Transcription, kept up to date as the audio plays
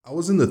I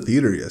was in the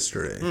theater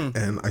yesterday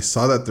and I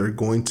saw that they're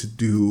going to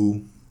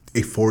do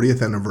a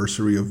 40th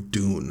anniversary of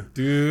Dune.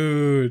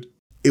 Dude.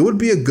 It would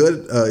be a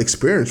good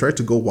experience, right?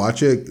 To go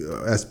watch it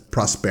as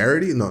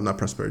prosperity. No, not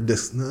prosperity.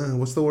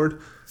 What's the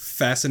word?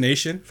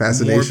 Fascination.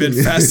 Fascination.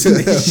 Morbid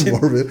fascination.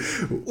 Morbid.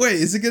 Wait,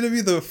 is it going to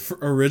be the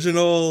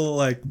original,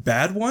 like,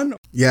 bad one?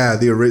 Yeah,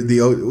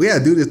 yeah,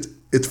 dude,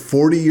 it's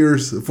 40 year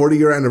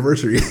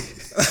anniversary.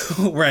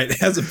 Right. It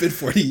hasn't been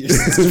 40 years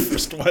since the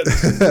first one.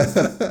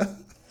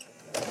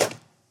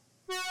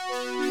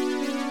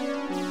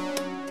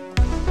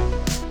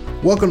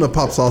 Welcome to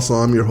Pop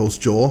Salsa. I'm your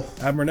host, Joel.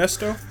 I'm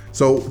Ernesto.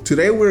 So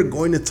today we're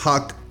going to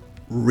talk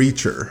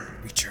Reacher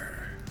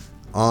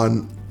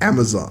on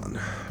Amazon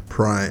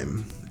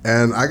Prime.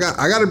 And I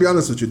got to be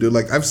honest with you, dude.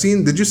 Like,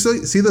 did you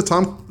see the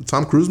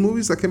Tom Cruise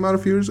movies that came out a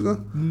few years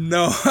ago?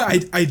 No,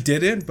 I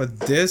didn't,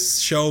 but this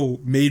show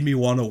made me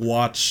want to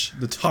watch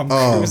the Tom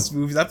Cruise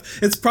movies.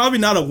 It's probably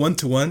not a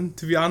 1-to-1,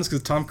 to be honest,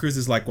 because Tom Cruise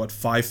is like,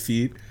 5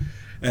 feet,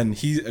 and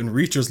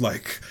Reacher's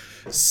like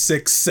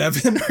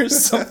 6'7" or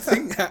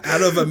something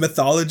out of a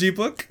mythology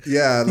book.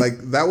 Yeah, like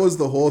that was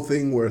the whole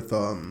thing with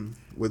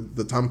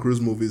the Tom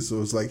Cruise movies. It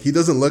was like he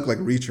doesn't look like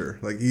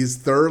Reacher. Like he's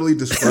thoroughly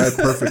described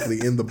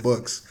perfectly in the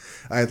books.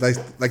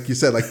 Like you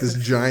said, like this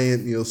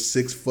giant,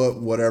 6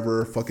 foot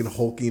whatever fucking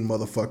hulking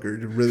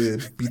motherfucker to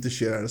really beat the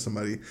shit out of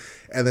somebody,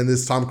 and then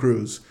this Tom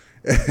Cruise.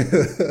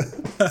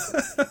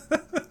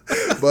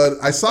 But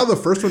I saw the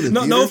first one in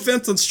theaters. No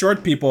offense on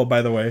short people,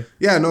 by the way.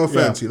 Yeah, no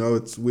offense. Yeah.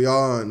 It's we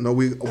all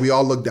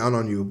look down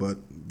on you, but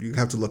you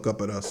have to look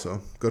up at us.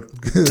 So good.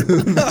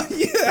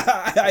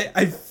 Yeah,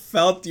 I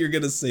felt you're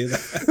gonna say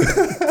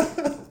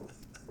that.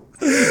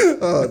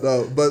 Oh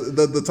no! But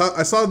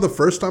I saw the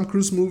first Tom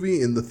Cruise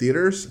movie in the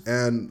theaters,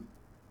 and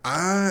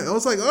I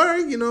was like, all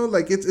right,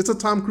 like it's a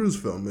Tom Cruise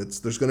film.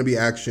 There's going to be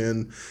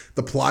action.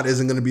 The plot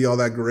isn't going to be all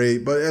that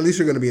great, but at least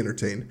you're going to be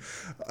entertained.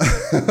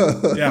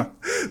 Yeah.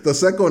 The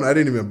second one I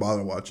didn't even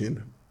bother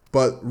watching,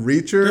 but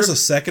Reacher. There's a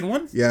second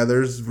one? Yeah,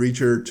 there's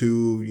Reacher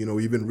 2.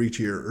 Even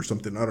Reachier or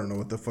something. I don't know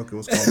what the fuck it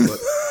was called,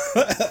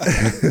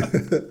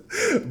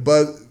 but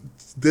but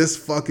this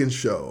fucking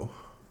show,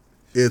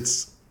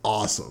 it's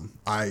awesome.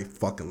 I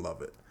fucking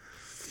love it.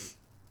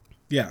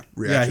 Yeah,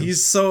 Reactions. Yeah.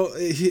 He's so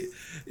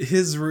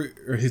his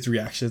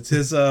reactions,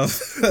 his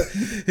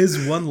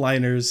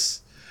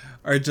one-liners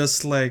are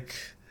just like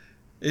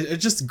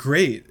it's just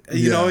great.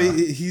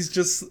 He's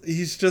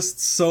just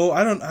so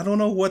I don't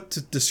know what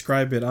to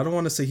describe it. I don't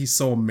want to say he's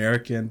so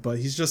American, but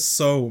he's just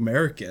so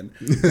American.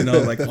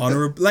 Like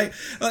honorable, like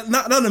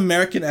not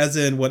American as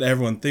in what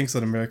everyone thinks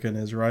an American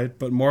is, right?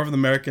 But more of an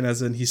American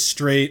as in he's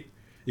straight.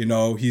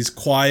 He's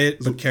quiet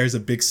but carries a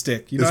big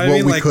stick. You know what I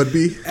mean? What we could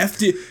be.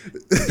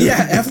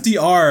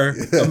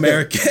 FDR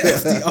American,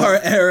 FDR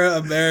era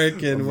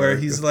American, where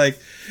he's like,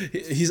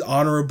 he's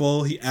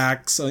honorable. He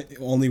acts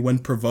only when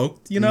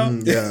provoked. Yeah.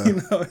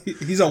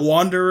 He's a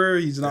wanderer.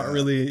 He's not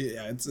really.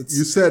 Yeah,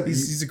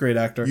 he's a great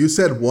actor. You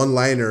said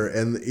one-liner,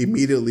 and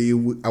immediately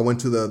I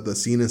went to the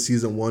scene in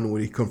season 1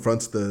 when he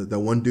confronts the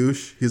one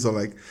douche. He's all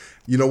like,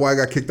 "You know why I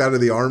got kicked out of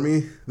the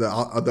army?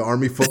 The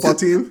army football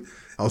team."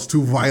 I was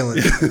too violent.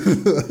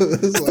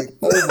 It's like,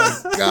 oh my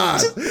God.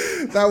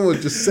 That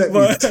would just set me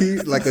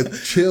like a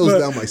chills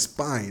down my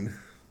spine.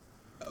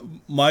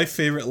 My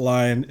favorite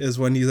line is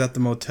when he's at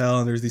the motel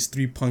and there's these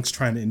 3 punks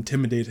trying to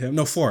intimidate him.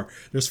 No, 4.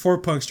 There's 4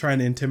 punks trying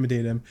to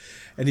intimidate him.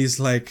 And he's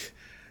like,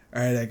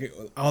 all right,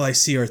 all I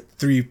see are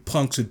 3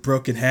 punks with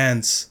broken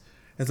hands.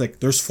 It's like,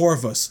 there's 4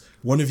 of us.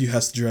 One of you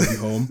has to drive you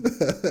home.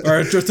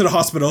 Or to the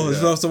hospital.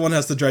 Yeah. Someone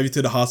has to drive you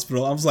to the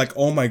hospital. I was like,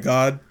 oh my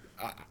God.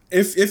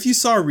 If you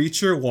saw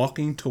Reacher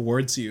walking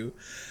towards you,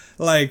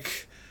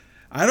 like,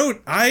 I would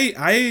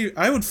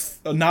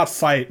not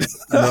fight.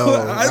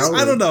 No,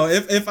 I don't know.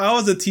 If I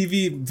was a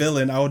TV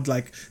villain, I would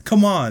like,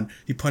 come on.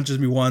 He punches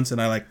me once and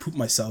I like poop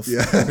myself. Yeah.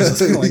 Or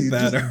something like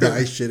that. Just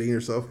die shitting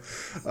yourself.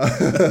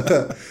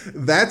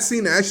 That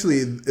scene,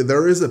 actually,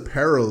 there is a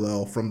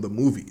parallel from the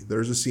movie.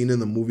 There's a scene in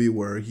the movie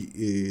where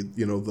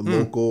the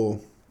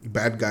local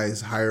bad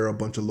guys hire a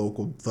bunch of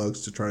local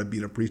thugs to try to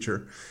beat a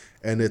preacher.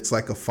 And it's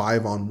like a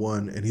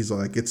 5-on-1, and he's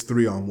like, it's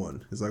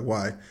 3-on-1. He's like,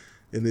 why?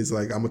 And he's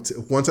like,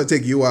 once I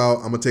take you out,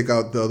 I'm gonna take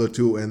out the other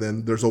 2, and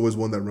then there's always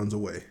one that runs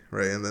away,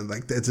 right? And then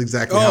like that's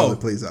exactly how it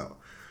plays out.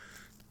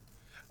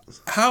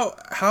 How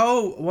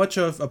much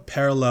of a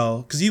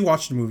parallel? Because you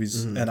watched the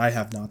movies and I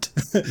have not.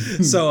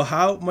 So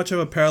how much of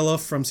a parallel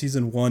from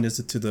season 1 is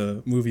it to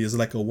the movie? Is it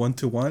like a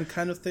 1-to-1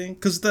 kind of thing?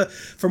 Because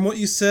from what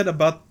you said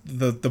about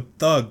the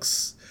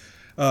thugs.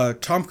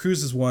 Tom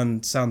Cruise's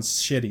one sounds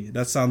shitty.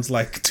 That sounds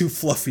like too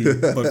fluffy.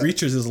 But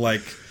Reacher's is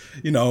like,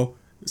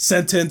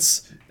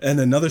 sentence and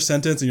another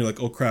sentence, and you're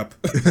like, oh crap.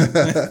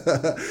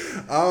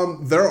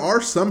 There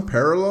are some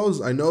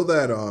parallels. I know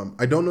that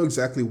I don't know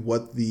exactly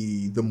what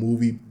the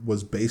movie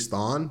was based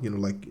on.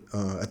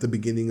 At the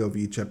beginning of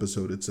each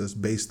episode, it says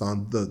based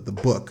on the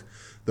book,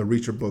 the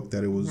Reacher book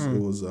that it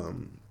was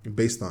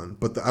based on.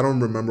 But I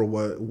don't remember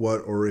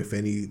what or if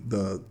any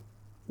the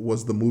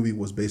movie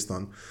was based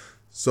on.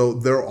 So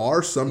there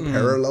are some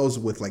parallels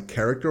with like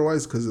character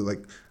wise, because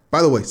like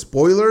By the way,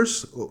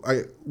 spoilers.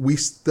 We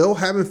still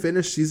haven't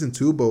finished season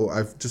 2, but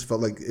I've just felt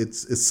like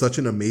it's such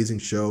an amazing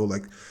show,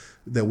 like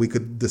that we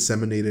could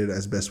disseminate it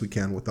as best we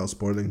can without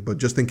spoiling. But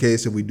just in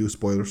case if we do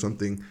spoil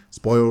something,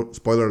 spoiler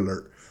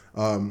alert.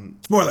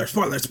 Spoiler.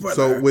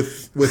 So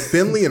with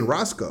Finley and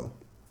Roscoe,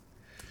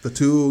 the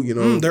two,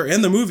 they're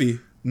in the movie.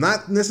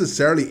 Not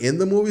necessarily in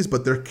the movies,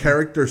 but their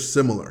characters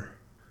similar.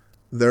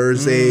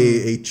 There's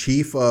a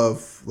chief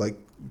of like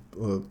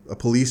a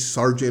police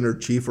sergeant or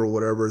chief or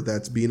whatever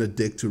that's being a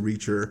dick to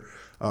Reacher.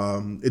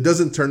 It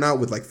doesn't turn out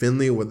with like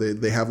Finley where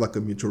they have like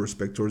a mutual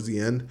respect towards the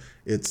end.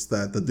 It's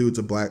that the dude's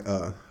a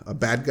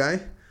bad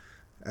guy.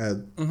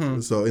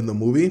 So in the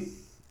movie,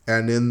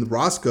 and in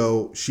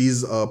Roscoe,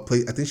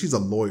 I think she's a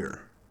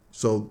lawyer.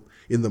 So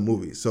in the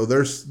movie, so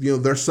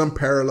there's some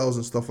parallels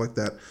and stuff like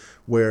that.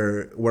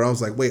 Where I was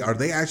like, wait, are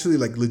they actually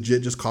like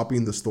legit just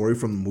copying the story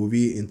from the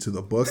movie into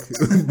the book,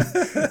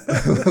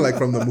 like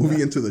from the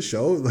movie into the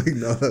show? Like,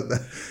 no,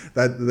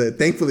 that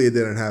thankfully it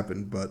didn't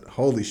happen. But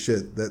holy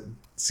shit, that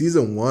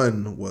season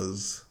 1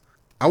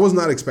 I was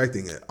not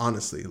expecting it,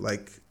 honestly.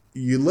 Like,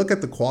 you look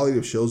at the quality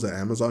of shows that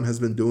Amazon has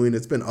been doing;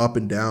 it's been up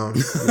and down,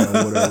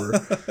 whatever.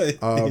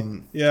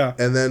 Yeah.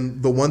 And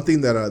then the one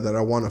thing that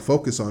I want to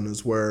focus on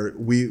is where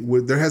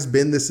there has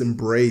been this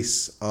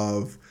embrace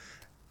of.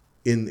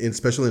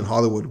 Especially in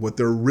Hollywood, what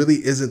there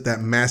really isn't that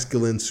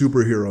masculine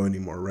superhero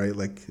anymore, right?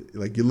 Like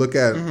you look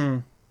at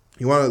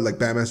you want to like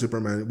Batman,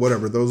 Superman,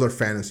 whatever. Those are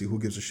fantasy. Who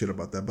gives a shit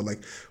about that? But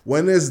like,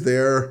 when is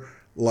there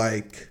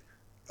like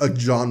a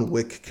John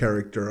Wick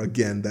character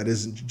again that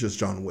isn't just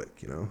John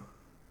Wick?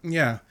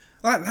 Yeah,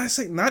 that's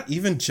like not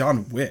even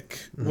John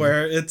Wick,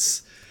 where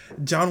it's.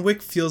 John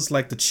Wick feels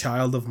like the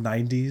child of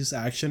 90s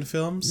action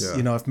films.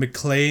 Yeah. If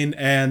McClane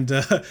and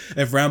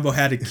if Rambo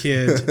had a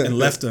kid and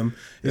left him,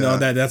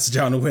 that's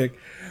John Wick.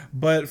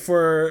 But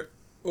for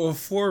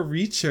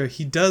Reacher,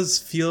 he does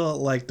feel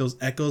like those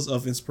echoes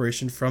of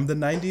inspiration from the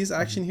 90s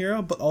action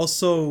hero, but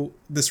also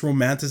this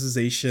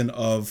romanticization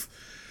of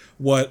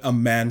what a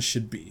man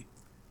should be.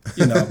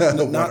 Not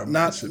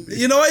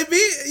you know what I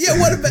mean? Yeah,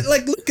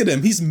 like look at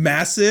him. He's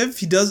massive.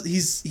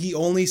 He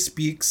only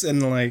speaks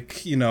in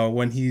like,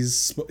 when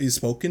he's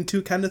spoken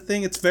to kind of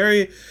thing. It's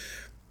very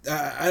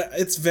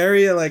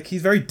like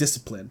he's very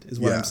disciplined is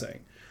what I'm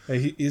saying.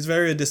 Like, he's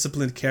very a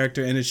disciplined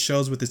character, and it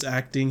shows with his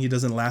acting. He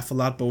doesn't laugh a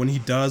lot, but when he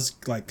does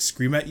like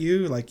scream at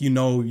you, like you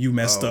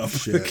messed up.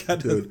 Shit,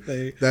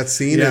 dude. That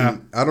scene,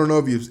 I don't know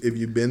if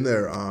you've been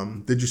there.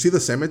 Did you see the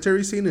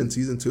cemetery scene in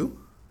season 2?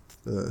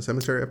 The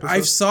cemetery episode?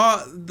 I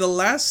saw the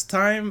last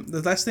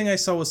thing I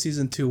saw was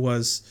season 2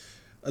 was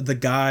the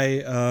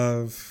guy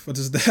of what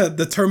is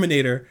the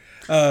Terminator,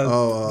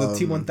 the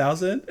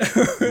T-1000.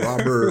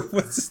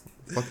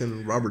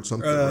 Robert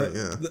something, right?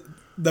 Yeah.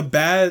 The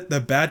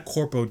bad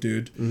corpo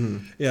dude. Mm-hmm.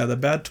 Yeah, the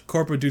bad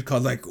corpo dude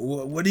called like,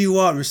 what do you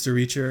want, Mr.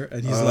 Reacher?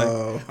 And he's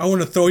like, I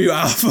want to throw you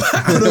out of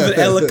an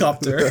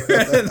helicopter.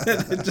 And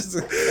then it just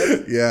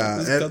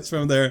cuts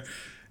from there.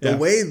 The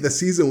way the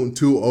season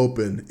 2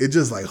 opened, it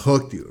just like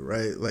hooked you,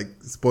 right? Like,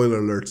 spoiler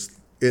alerts,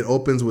 it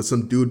opens with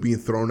some dude being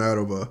thrown out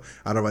of a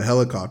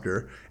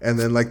helicopter, and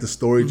then like the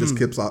story just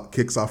kicks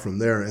off from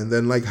there, and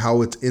then like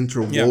how it's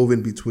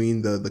interwoven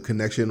between the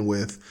connection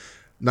with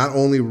not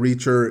only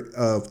Reacher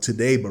of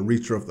today but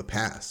Reacher of the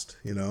past,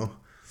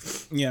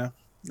 Yeah.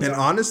 And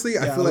honestly,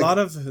 I feel like a lot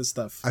of his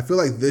stuff. I feel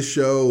like this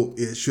show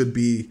it should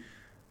be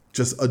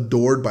just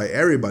adored by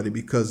everybody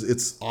because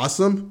it's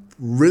awesome,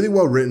 really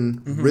well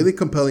written, really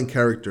compelling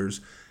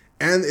characters,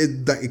 and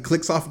it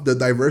clicks off the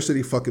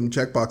diversity fucking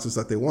checkboxes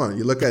that they want.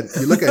 You look at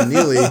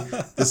Neely,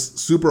 this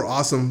super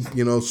awesome,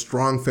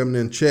 strong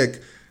feminine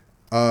chick.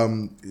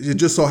 It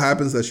just so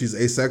happens that she's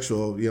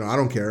asexual. I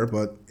don't care,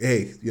 but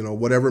hey,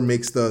 whatever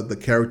makes the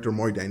character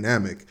more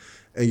dynamic.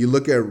 And you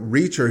look at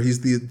Reacher,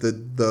 he's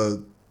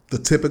the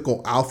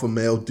typical alpha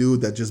male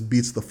dude that just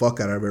beats the fuck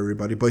out of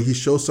everybody, but he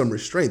shows some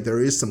restraint. There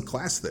is some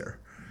class there,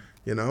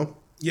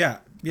 Yeah.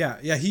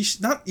 He's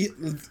not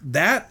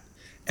that,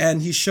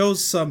 and he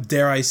shows some,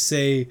 dare I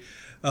say,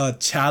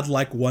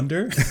 childlike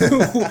wonder.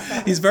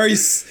 He's very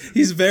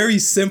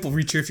simple.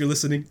 Reacher, if you're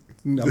listening,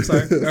 I'm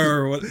sorry,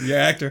 or what? Your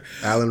actor,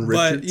 Alan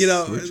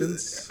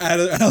Richards.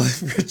 Alan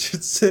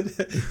Richardson.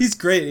 He's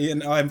great,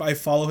 and I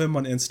follow him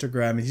on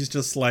Instagram, and he's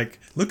just like,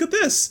 look at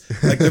this,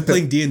 like they're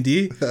playing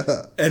D&D.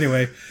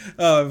 Anyway,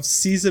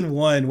 season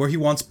 1 where he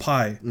wants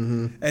pie,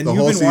 and the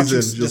whole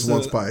season just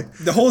wants pie.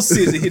 The whole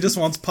season he just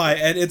wants pie,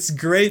 and it's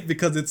great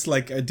because it's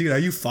like, dude, are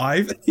you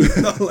 5?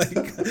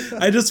 Like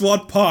I just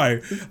want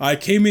pie. I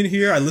came in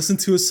here, I listened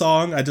to a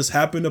song, I just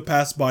happened to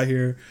pass by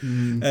here,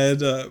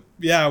 and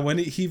when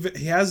he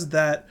has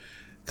that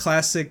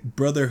classic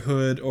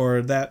brotherhood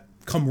or that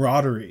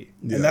camaraderie,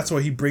 and that's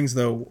why he brings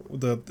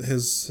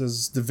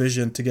his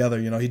division together.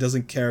 He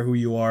doesn't care who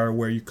you are,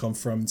 where you come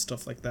from, and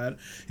stuff like that.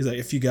 He's like,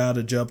 if you got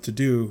a job to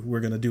do, we're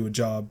gonna do a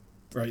job,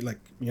 right? Like,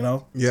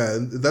 Yeah,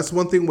 that's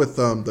one thing with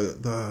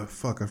the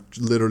fuck. I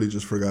literally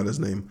just forgot his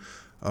name.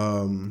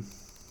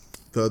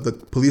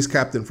 The police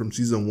captain from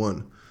season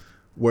 1,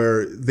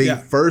 where they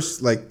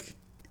first like.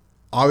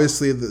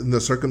 obviously in the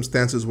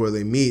circumstances where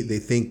they meet, they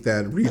think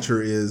that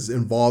Reacher is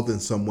involved in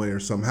some way or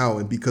somehow,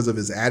 and because of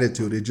his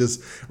attitude, it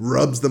just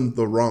rubs them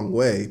the wrong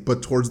way.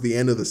 But towards the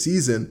end of the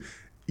season,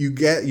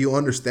 you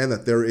understand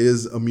that there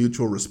is a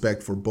mutual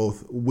respect for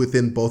both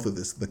within both of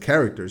the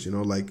characters. You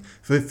know, like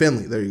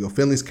Finley. There you go,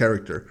 Finley's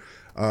character.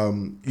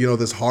 You know,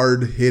 this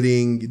hard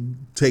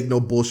hitting, take no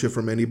bullshit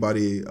from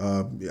anybody.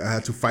 I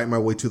had to fight my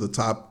way to the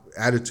top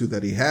attitude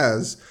that he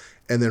has.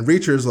 And then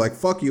Reacher's like,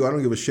 fuck you, I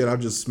don't give a shit, I'll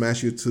just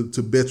smash you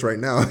to bits right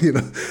now, you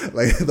know,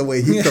 like the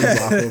way he comes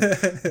off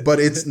of. But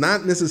it's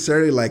not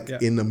necessarily like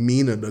in a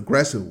mean and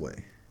aggressive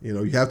way. You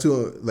know, you have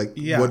to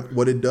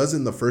what it does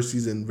in the first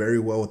season very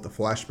well with the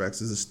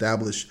flashbacks is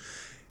establish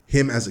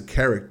him as a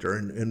character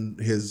and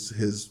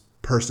his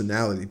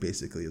personality,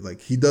 basically. Like,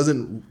 he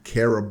doesn't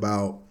care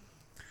about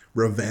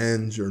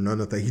revenge or none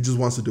of that. He just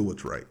wants to do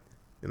what's right,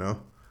 you know?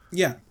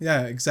 Yeah,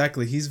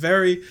 exactly. He's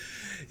very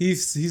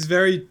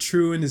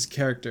true in his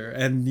character,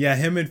 and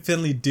him and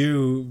Finley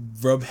do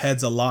rub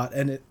heads a lot,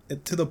 and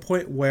it to the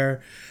point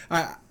where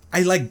I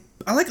like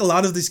a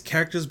lot of these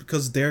characters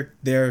because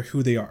they're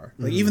who they are.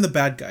 Like, even the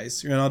bad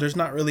guys, you know, there's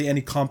not really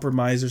any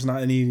compromise. There's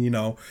not any, you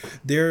know,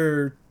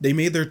 they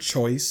made their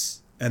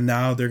choice, and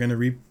now they're gonna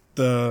reap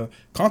the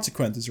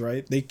consequences,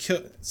 right? They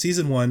kill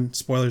season 1,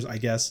 spoilers, I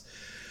guess,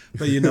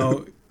 but you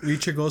know.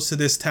 Reacher goes to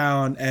this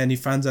town and he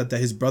finds out that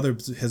his brother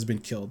has been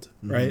killed,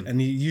 right? And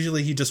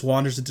he just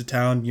wanders into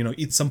town, you know,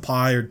 eats some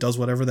pie or does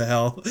whatever the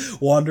hell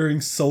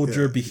wandering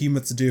soldier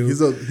behemoths do.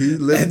 He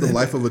lives the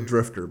life of a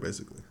drifter,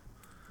 basically.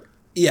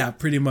 Yeah,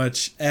 pretty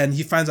much. And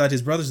he finds out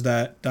his brother's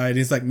died, and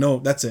he's like, no,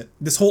 that's it.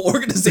 This whole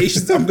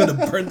organization, I'm going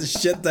to burn the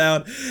shit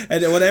down.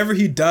 And whatever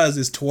he does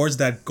is towards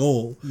that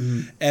goal.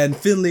 And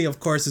Finley, of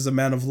course, is a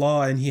man of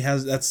law, and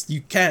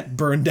you can't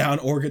burn down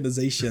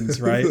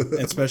organizations, right?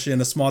 Especially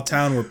in a small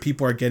town where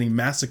people are getting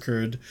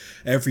massacred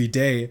every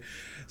day.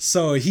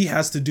 So he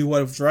has to do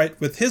what's right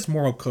with his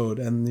moral code.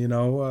 And, you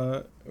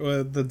know,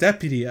 the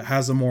deputy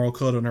has a moral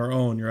code on her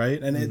own,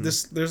 right? And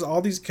there's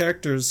all these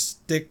characters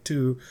stick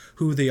to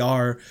who they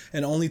are,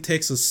 and only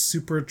takes a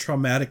super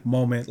traumatic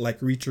moment like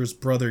Reacher's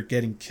brother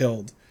getting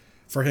killed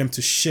for him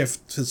to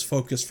shift his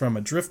focus from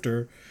a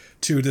drifter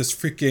to this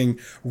freaking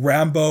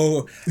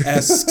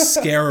Rambo-esque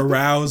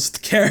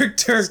scare-aroused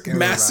character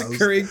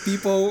massacring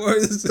people.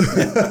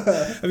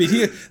 I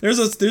mean,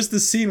 there's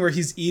this scene where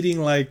he's eating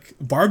like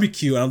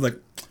barbecue, and I'm like,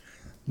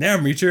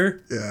 damn,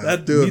 Reacher,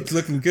 that meat's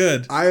looking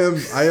good. I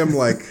am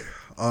like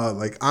I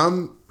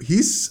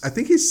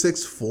think he's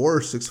 6'4" or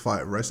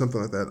 6'5", right?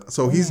 Something like that.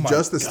 So he's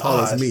just as tall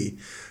as me,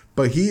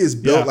 but he is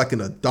built like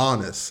an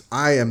Adonis.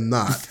 I am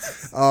not.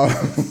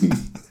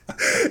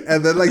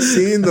 And then like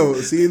seeing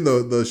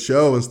the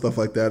show and stuff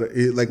like that,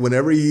 like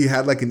whenever he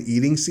had like an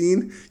eating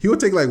scene, he would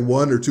take like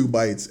 1 or 2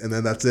 bites and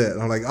then that's it.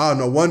 And I'm like, oh,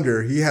 no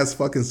wonder he has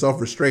fucking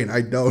self-restraint.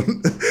 I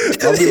don't.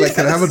 I'll be like,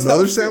 can I have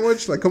another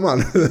sandwich? Like, come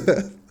on.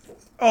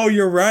 Oh,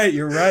 you're right.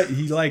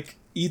 He like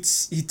he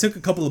took a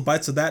couple of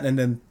bites of that and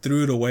then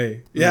threw it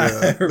away.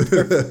 Yeah.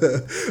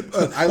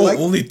 I like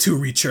only 2,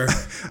 Reacher.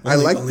 I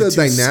like the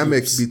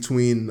dynamic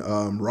between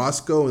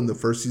Roscoe in the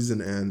first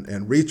season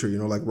and Reacher. You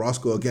know, like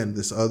Roscoe again,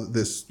 this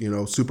you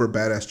know, super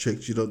badass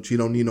chick. She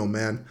don't need no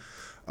man.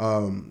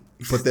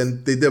 But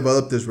then they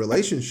develop this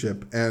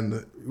relationship,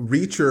 and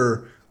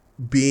Reacher,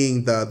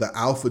 being the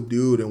alpha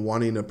dude and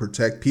wanting to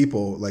protect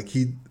people, like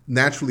he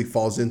naturally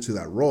falls into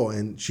that role,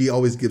 and she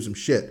always gives him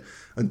shit.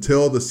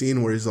 Until the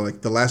scene where he's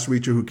like, the last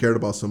Reacher who cared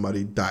about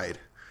somebody died.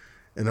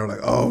 And they're like,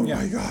 oh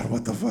my God,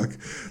 what the fuck?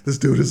 This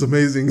dude is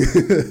amazing.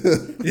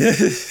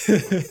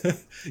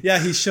 Yeah,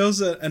 he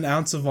shows an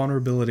ounce of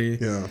vulnerability.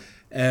 Yeah.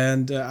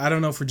 And I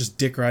don't know if we're just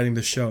dick riding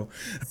the show.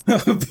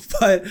 But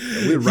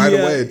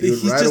away,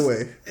 dude.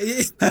 Away.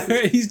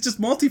 He's just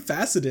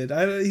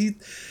multifaceted.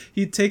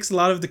 He takes a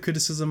lot of the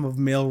criticism of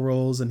male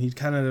roles, and he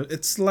kind of,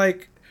 it's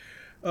like,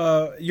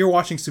 you're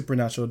watching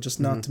Supernatural, just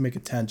not to make a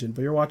tangent,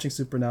 but you're watching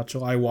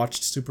Supernatural. I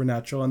watched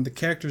Supernatural, and the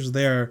characters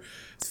there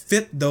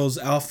fit those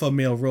alpha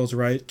male roles,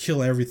 right?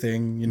 Kill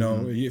everything, you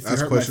know. If you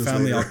hurt my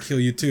family, I'll kill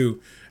you too.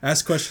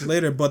 Ask questions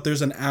later, but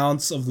there's an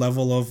ounce of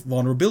level of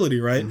vulnerability,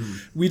 right?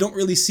 We don't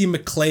really see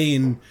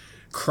McClane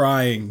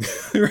crying,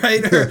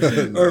 right?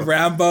 Or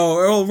Rambo.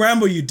 Or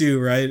Rambo, you do,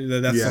 right?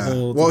 That's the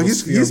whole. Well,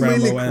 he's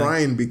mainly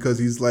crying because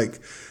he's like,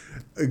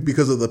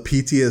 because of the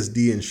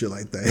PTSD and shit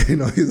like that. You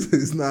know,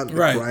 he's not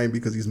crying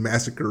because he's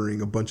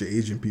massacring a bunch of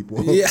Asian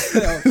people. Yeah,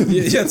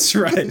 that's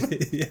right.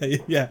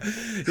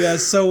 Yeah.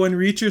 So when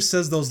Reacher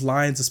says those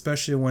lines,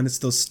 especially when it's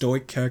those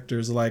stoic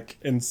characters, like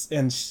in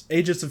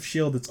Agents of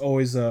S.H.I.E.L.D., it's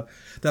always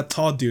that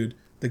tall dude,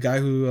 the guy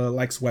who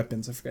likes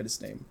weapons. I forget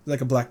his name.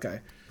 Like a black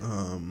guy. You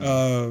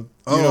know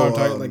what I'm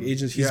talking, like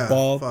Agents. He's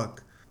bald.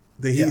 Fuck.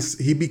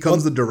 He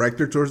becomes the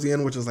director towards the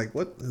end, which is like,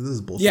 what? This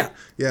is bullshit.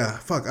 Yeah.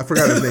 Fuck, I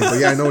forgot his name,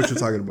 but I know what you're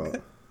talking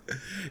about.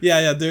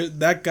 Yeah.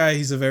 That guy,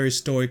 he's a very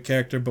stoic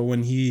character, but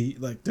when he,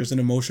 like, there's an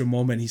emotional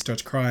moment, he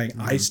starts crying.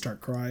 I start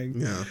crying.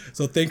 Yeah.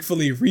 So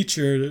thankfully,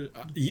 Reacher,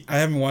 I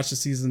haven't watched the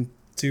season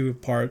 2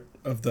 part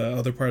of the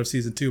other part of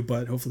season 2,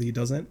 but hopefully he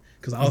doesn't.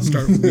 because I'll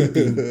start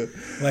weeping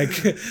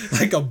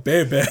like a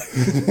baby.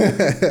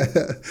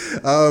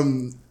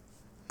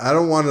 I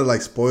don't want to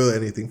like spoil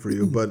anything for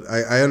you, but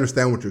I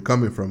understand what you're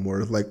coming from.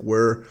 Where like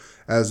we're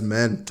as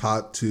men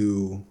taught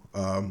to,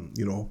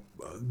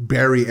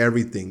 bury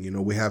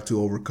everything. We have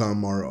to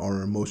overcome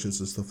our emotions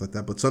and stuff like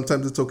that. But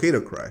sometimes it's okay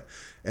to cry.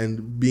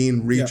 And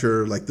being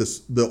Reacher, like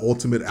the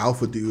ultimate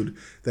alpha dude,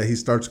 that he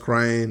starts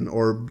crying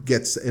or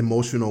gets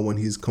emotional when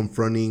he's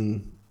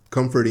comforting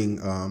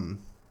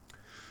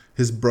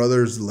his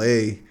brother's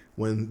Lay.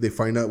 When they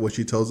find out what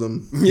she tells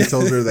him, he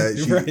tells her that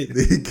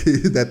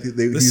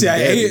the he's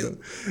CIA, dead,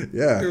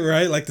 Yeah,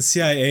 right, like the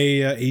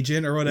CIA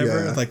agent or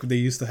whatever. Yeah. Like they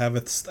used to have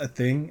a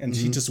thing, and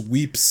she just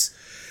weeps.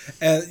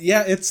 And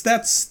it's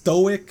that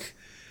stoic,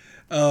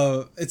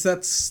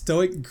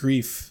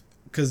 grief,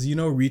 because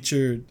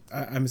Reacher.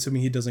 I'm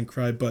assuming he doesn't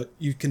cry, but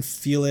you can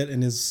feel it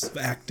in his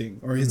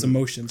acting or his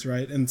emotions,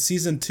 right? In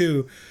season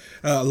 2,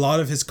 a lot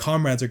of his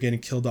comrades are getting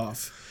killed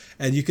off.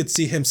 And you could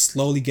see him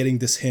slowly getting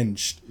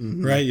dishinged,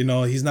 right?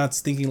 He's not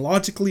thinking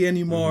logically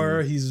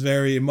anymore. He's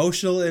very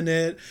emotional in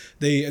it.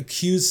 They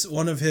accuse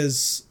one of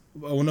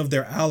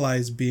their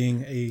allies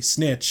being a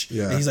snitch.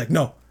 Yeah. And he's like,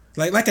 no.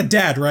 Like a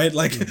dad, right?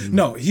 Like,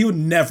 no, he would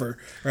never,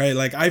 right?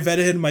 Like, I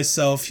vetted him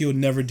myself. He would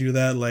never do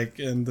that. Like,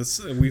 and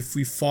we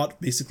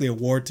fought basically a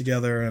war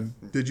together. And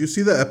did you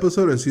see the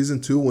episode in season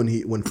 2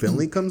 when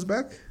Finley comes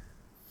back?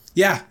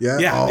 Yeah.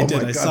 Oh I did.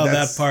 My God, I saw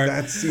that part.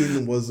 That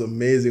scene was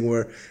amazing.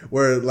 Where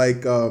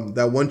like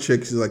that one chick,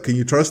 she's like, "Can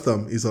you trust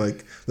him?" He's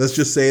like, "Let's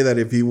just say that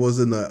if he was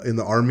in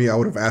the army, I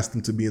would have asked him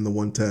to be in the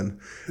 110."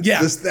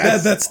 Yeah,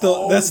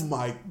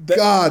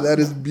 God, that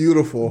is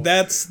beautiful.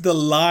 That's the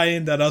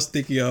line that I was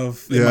thinking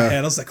of in my head.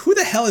 I was like, "Who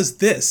the hell is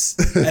this?"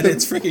 And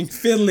it's freaking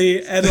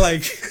Finley, and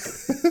like,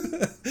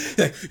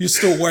 you're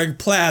still wearing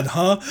plaid,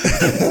 huh?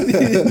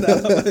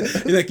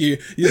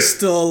 You're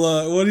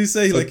still what do you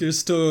say? Like you're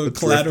still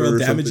collateral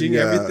damaging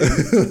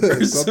everything,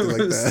 or something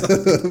like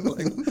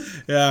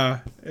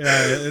that.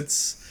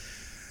 It's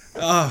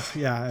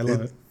I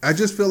love it. I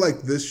just feel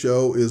like this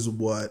show is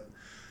what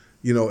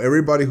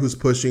everybody who's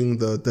pushing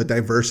the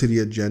diversity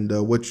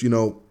agenda, which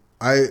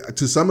I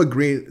to some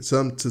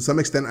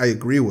extent I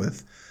agree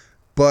with,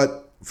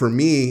 but for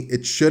me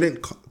it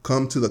shouldn't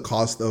come to the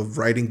cost of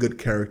writing good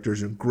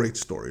characters and great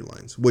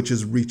storylines, which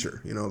is Reacher.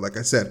 Like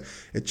I said,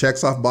 it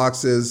checks off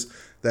boxes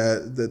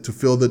that to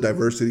fill the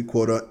diversity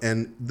quota,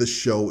 and the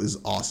show is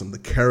awesome. The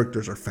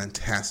characters are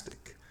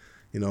fantastic.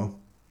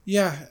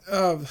 Yeah.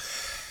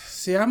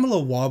 See, I'm a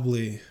little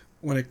wobbly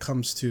when it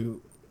comes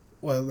to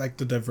like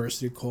the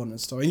diversity quota and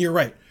stuff. And you're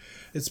right.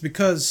 It's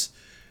because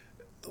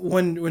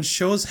when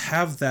shows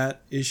have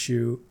that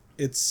issue,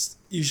 it's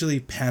usually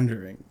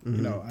pandering.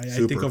 I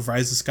think of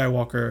Rise of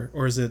Skywalker,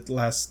 or is it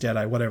Last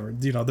Jedi, whatever.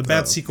 The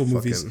bad sequel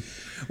movies,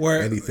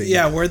 where anything.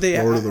 Where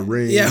they Lord of the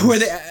Rings. Yeah, where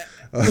they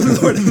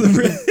Lord of the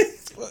Rings.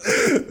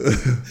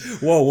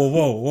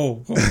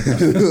 Whoa.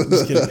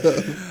 Just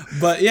kidding.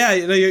 But yeah,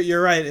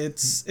 you're right.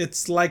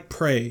 It's like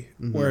Prey,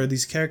 where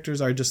these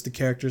characters are just the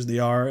characters they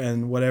are,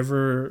 and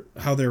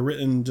how they're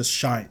written just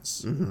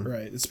shines,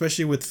 right?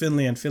 Especially with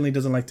Finley, and Finley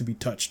doesn't like to be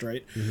touched,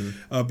 right?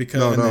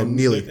 Because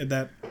Neely.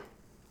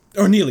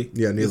 Neely.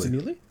 Yeah, Neely. Is it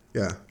Neely?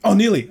 Yeah. Oh,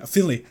 Neely.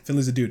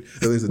 Finley's a dude.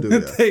 Finley's a dude.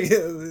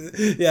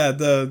 Yeah.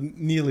 The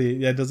Neely.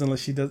 Yeah,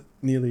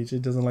 Neely. She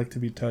doesn't like to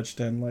be touched,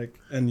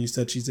 and you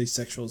said she's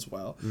asexual as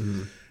well,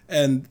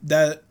 and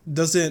that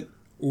doesn't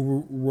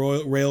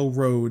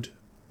railroad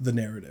the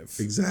narrative.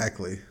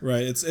 Exactly.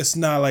 Right. It's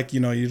not like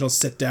you don't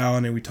sit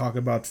down and we talk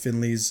about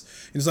Finley's.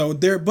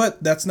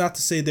 But that's not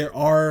to say there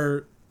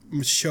are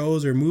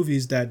shows or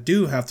movies that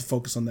do have to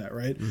focus on that,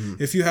 right?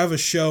 If you have a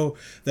show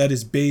that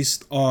is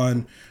based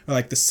on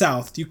like the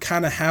South, you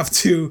kind of have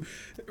to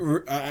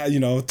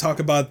talk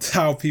about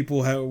how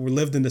people have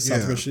lived in the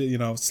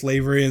South,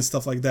 slavery and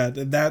stuff like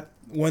that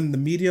when the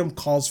medium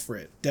calls for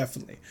it,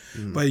 definitely.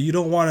 But you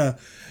don't want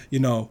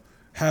to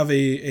have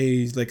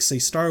a like say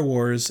Star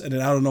Wars, and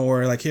then out of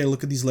nowhere like, hey,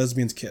 look at these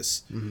lesbians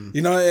kiss, and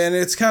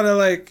it's kind of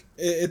like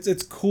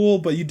it's cool,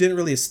 but you didn't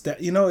really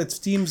it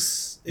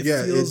seems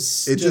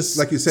feels it just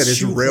like you said,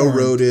 it's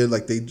railroaded.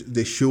 Like they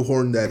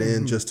shoehorned that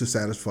in just to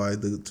satisfy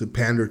to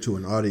pander to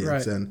an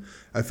audience, right. And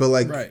I feel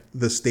like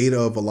the state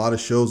of a lot of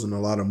shows and a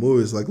lot of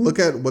movies, like look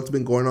at what's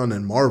been going on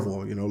in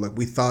Marvel. Like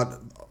we thought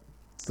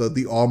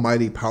the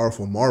almighty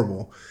powerful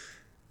Marvel.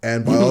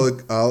 And by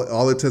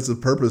all intents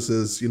and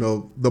purposes,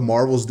 the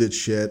Marvels did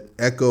shit.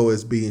 Echo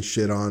is being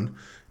shit on.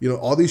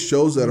 All these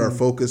shows that are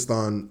focused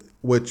on,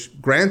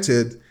 which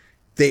granted,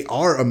 they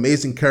are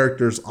amazing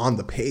characters on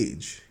the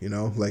page.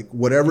 Like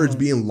whatever is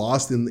being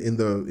lost in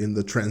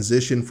the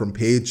transition from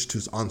page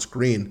to on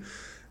screen,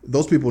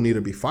 those people need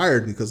to be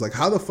fired, because like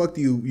how the fuck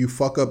do you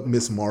fuck up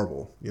Miss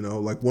Marvel?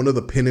 Like one of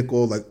the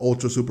pinnacle like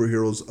ultra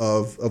superheroes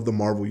of the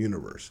Marvel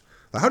universe.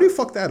 Like how do you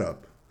fuck that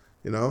up?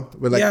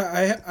 But like,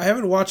 I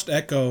haven't watched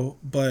Echo,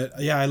 but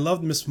I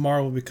loved Miss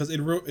Marvel because it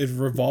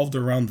revolved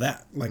around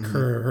that, like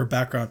her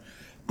background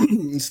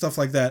and stuff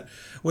like that.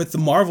 With the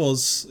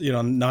Marvels,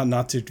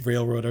 not to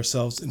railroad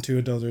ourselves into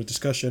another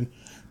discussion.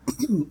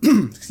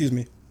 Excuse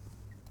me.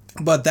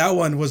 But that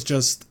one was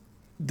just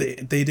they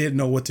didn't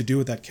know what to do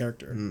with that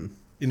character.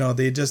 You know,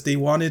 they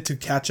wanted to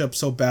catch up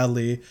so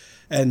badly,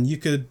 and you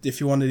could, if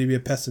you wanted to be a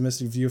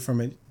pessimistic view from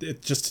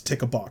it just to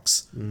tick a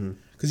box.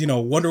 Because you know,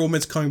 Wonder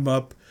Woman's coming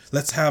up.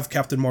 Let's have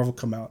Captain Marvel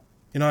come out.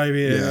 You know what I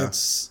mean? Yeah.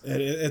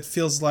 It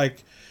feels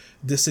like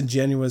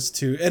disingenuous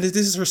to, and this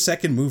is her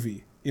second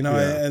movie. You know,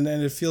 Yeah. and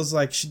it feels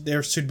like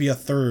there should be a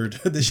third.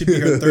 This should be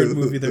her third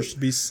movie. There should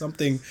be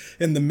something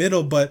in the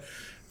middle, but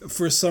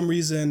for some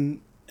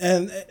reason.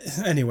 And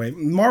anyway,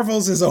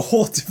 Marvel's is a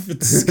whole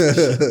different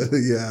discussion.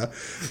 Yeah,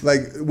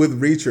 like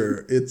with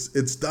Reacher,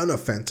 it's done a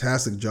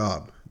fantastic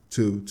job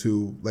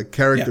to like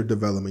character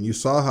development. You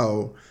saw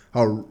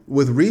how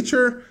with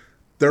Reacher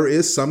there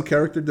is some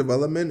character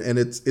development, and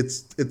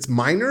it's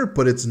minor,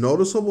 but it's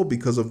noticeable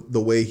because of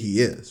the way he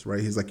is, right?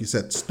 He's, like you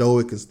said,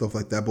 stoic and stuff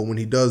like that. But when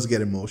he does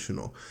get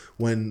emotional,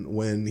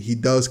 when he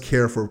does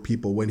care for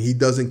people, when he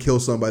doesn't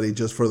kill somebody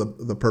just for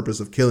the purpose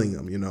of killing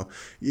them, you know,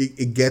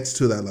 it gets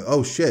to that, like,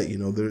 oh shit, you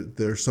know,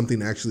 there's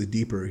something actually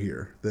deeper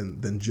here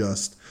than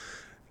just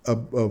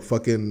a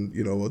fucking,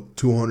 you know, a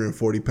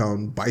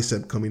 240-pound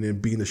bicep coming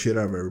in beating the shit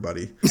out of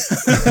everybody.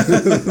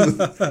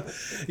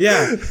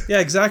 yeah,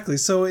 exactly.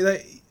 So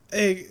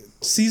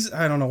season,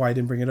 I don't know why I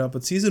didn't bring it up,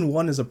 but season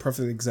 1 is a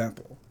perfect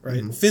example,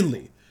 right?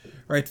 Finley,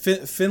 right?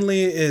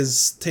 Finley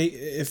is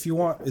if you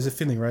want, is it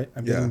Finley, right?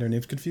 I'm getting their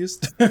names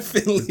confused.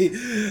 Finley,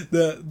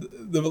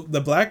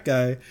 the black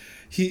guy,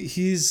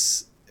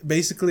 he's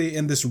basically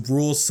in this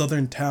rural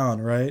southern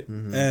town, right?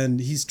 And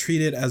he's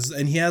treated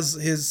and he has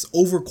his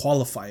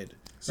overqualified.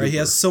 Right, he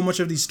has so much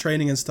of these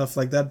training and stuff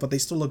like that, but they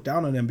still look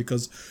down on him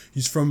because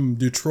he's from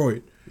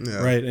Detroit,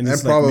 right? And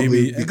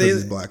probably because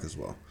he's black as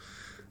well.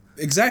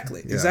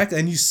 Exactly.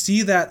 And you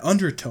see that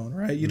undertone,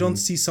 right? You don't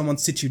see someone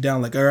sit you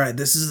down like, all right,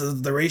 this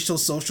is the racial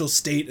social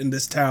state in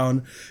this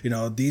town. You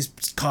know, these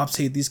cops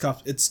hate these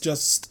cops.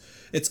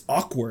 It's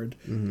awkward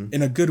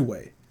in a good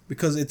way,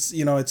 because it's,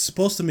 you know, it's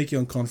supposed to make you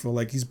uncomfortable.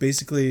 Like, he's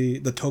basically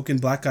the token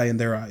black guy in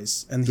their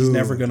eyes, and he's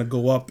never going to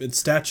go up in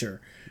stature,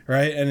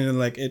 right? And then,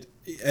 like,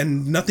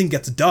 and nothing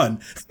gets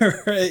done.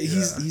 Right?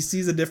 He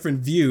sees a different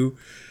view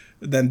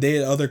than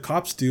other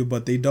cops do,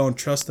 but they don't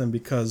trust him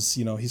because,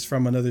 you know, he's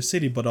from another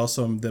city, but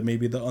also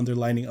maybe the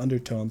underlining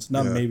undertones,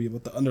 but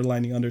the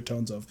underlining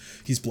undertones of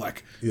he's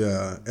black.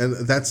 Yeah, and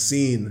that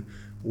scene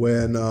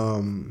when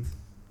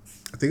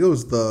I think it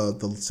was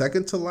the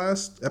second to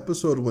last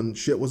episode when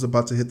shit was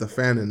about to hit the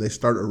fan and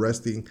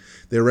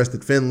they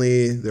arrested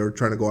Finley, they were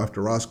trying to go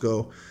after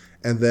Roscoe,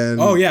 and then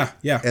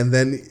and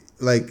then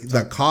like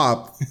the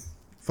cop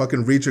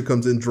fucking Reacher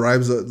comes in,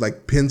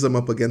 like pins him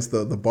up against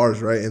the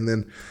bars, right? And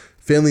then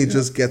Finley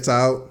just gets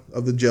out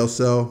of the jail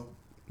cell.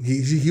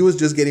 He was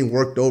just getting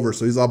worked over,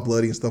 so he's all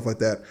bloody and stuff like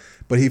that.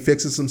 But he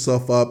fixes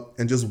himself up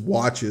and just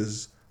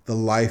watches the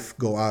life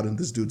go out in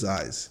this dude's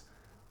eyes.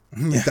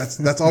 Yeah.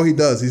 That's all he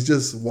does. He's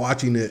just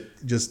watching it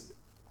just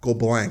go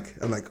blank.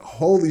 I'm like,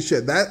 holy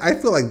shit. I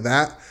feel like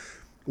that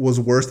was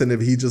worse than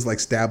if he just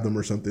like stabbed him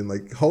or something.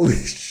 Like, holy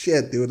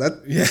shit, dude.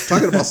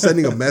 Talking about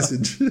sending a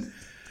message.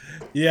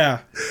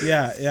 Yeah.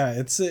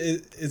 It's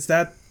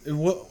that.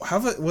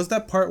 Was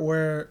that part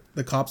where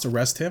the cops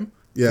arrest him?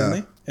 Yeah.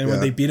 Finley? And when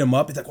they beat him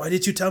up, he's like, "Why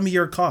did you tell me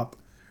you're a cop?"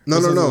 No.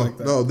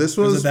 No, this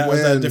was was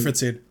that a different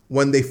scene?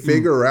 When they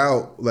figure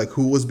out like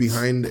who was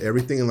behind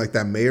everything, and like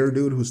that mayor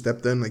dude who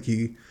stepped in,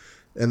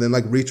 and then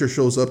like Reacher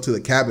shows up to the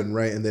cabin,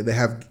 right? And then they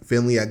have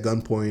Finley at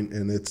gunpoint,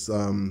 and it's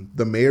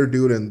the mayor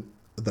dude and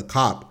the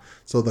cop.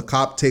 So the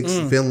cop takes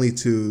Finley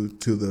to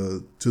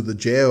the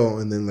jail,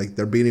 and then like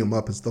they're beating him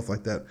up and stuff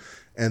like that.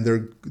 And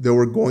they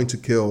were going to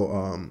kill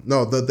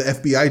the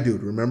FBI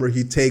dude. Remember,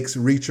 he takes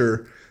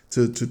Reacher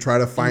to try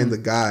to find the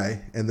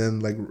guy, and then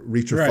like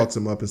Reacher fucks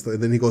him up and stuff.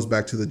 And then he goes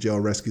back to the jail,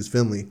 rescues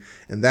Finley.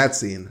 And that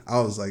scene,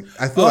 I was like,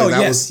 I feel like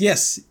that was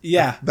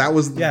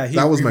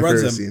that was my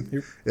favorite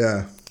scene.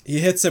 He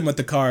hits him with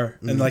the car,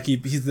 and like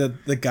he's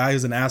the guy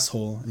who's an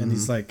asshole, and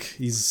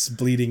he's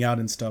bleeding out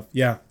and stuff.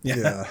 Yeah.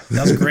 That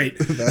was great.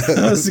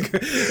 That was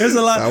great. There's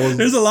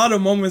a lot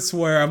of moments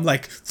where I'm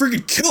like,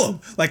 freaking kill him,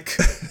 like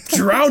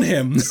drown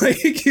him,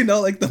 like, you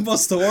know, like the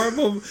most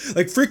horrible,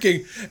 like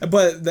freaking.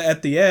 But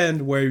at the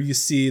end, where you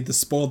see the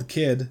spoiled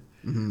kid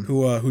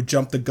who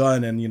jumped the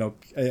gun, and, you know,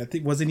 I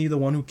think, wasn't he the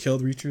one who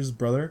killed Reacher's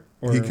brother?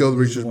 Or he killed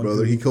Reacher's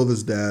brother. He killed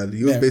his dad.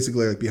 He was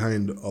basically like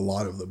behind a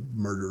lot of the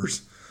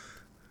murders.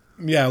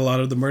 Yeah, a lot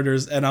of the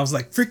murders, and I was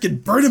like,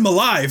 freaking burn him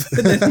alive.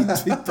 And then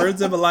he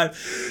burns him alive.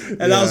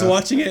 And I was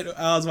watching it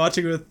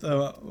with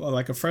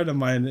like a friend of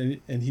mine,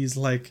 and he's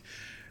like,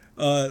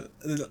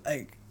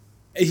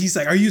 he's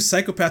like, are you a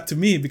psychopath to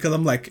me? Because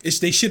I'm like,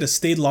 they should have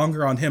stayed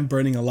longer on him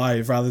burning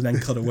alive rather than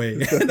cut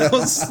away. And I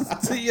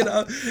was, you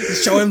know,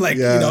 show him like,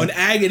 you know, in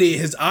agony,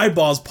 his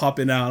eyeballs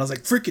popping out. I was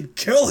like, freaking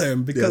kill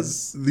him,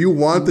 because you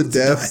want the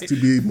deaths to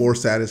be more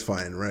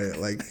satisfying, right?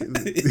 Like, and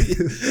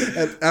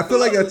I feel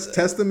like that's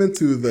testament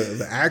to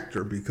the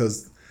actor,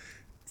 because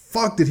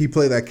fuck did he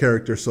play that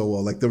character so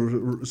well. Like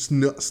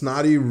the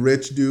snotty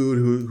rich dude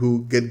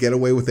who get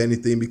away with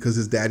anything because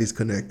his daddy's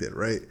connected,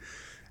 right?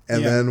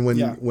 And then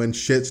when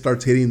shit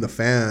starts hitting the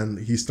fan,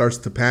 he starts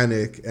to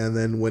panic. And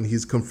then when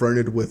he's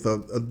confronted with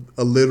a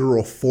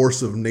literal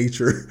force of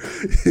nature,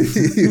 he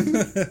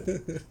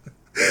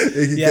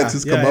gets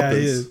his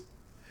comeuppance.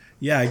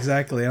 Yeah,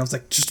 exactly. And I was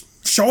like, just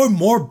show him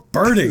more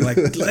birding. Like,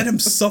 let him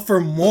suffer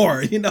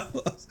more, you know?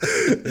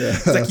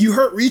 It's like, you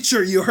hurt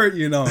Reacher, you hurt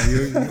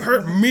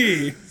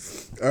me.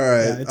 All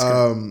right.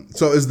 Yeah,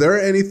 so is there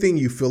anything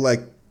you feel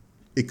like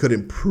it could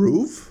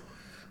improve?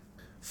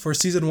 For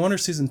season 1 or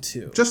season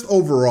 2? Just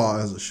overall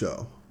as a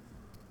show.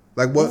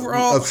 Like what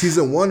overall, of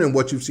season 1 and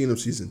what you've seen of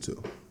season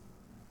 2?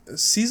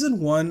 Season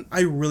 1,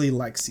 I really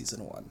like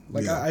season 1.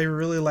 Like I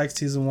really liked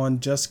season 1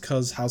 just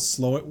because how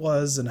slow it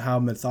was and how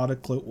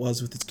methodical it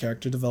was with its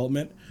character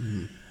development.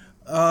 Mm-hmm.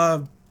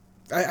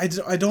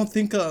 I don't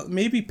think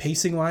maybe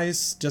pacing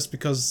wise, just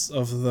because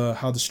of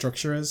how the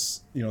structure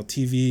is, you know,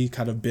 TV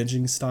kind of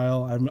binging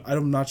style.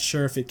 I'm not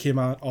sure if it came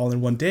out all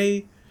in one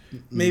day,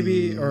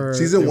 maybe, or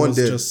season 1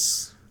 did.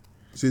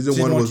 Season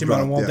 1 was came dropped,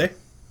 out in one day.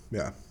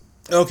 Yeah.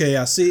 Okay.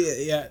 Yeah.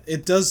 See. Yeah.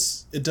 It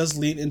does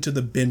lean into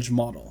the binge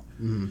model,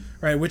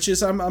 right? Which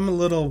is I'm a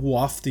little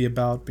wafty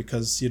about,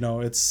 because, you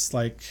know, it's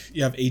like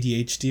you have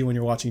ADHD when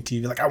you're watching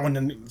TV. Like, I want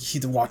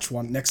to watch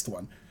next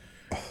one.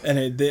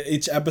 And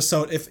each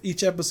episode, if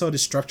each episode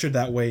is structured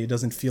that way, it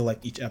doesn't feel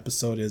like each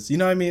episode is. You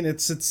know what I mean?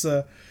 It's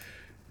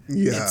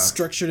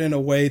structured in a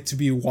way to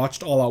be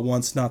watched all at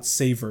once, not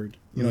savored.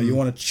 You know, you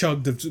want to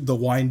chug the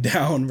wine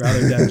down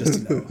rather than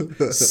just, you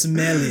know,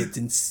 smell it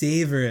and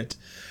savor it.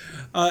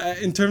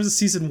 In terms of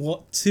season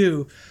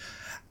 2,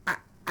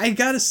 I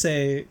gotta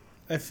say,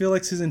 I feel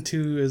like season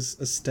 2 is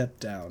a step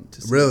down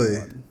to season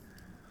 1.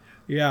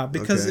 Yeah,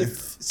 because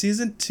if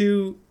season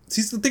 2,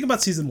 the thing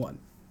about season 1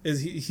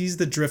 is he's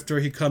the drifter.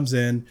 He comes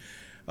in,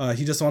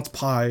 he just wants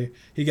pie.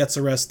 He gets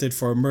arrested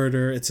for a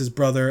murder. It's his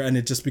brother, and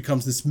it just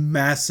becomes this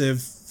massive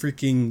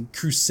freaking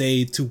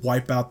crusade to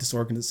wipe out this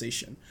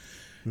organization.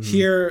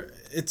 Here,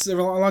 it's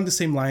along the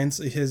same lines.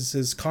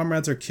 His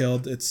comrades are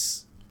killed.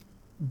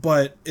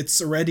 But it's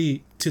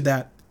already to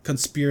that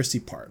conspiracy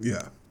part.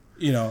 Yeah.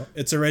 You know,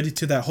 it's already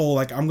to that whole,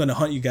 like, I'm going to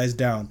hunt you guys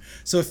down.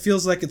 So it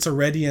feels like it's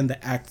already in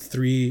the act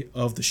 3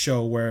 of the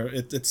show, where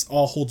it's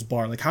all holds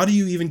bar. Like, how do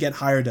you even get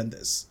higher than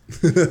this?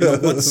 You know,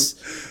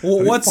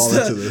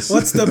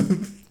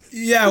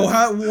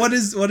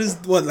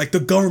 like,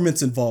 the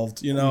government's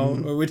involved, you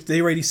know, which they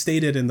already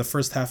stated in the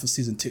first half of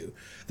season 2,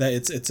 that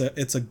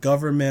it's a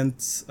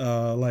government,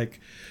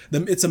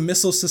 it's a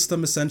missile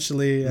system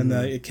essentially, and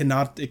it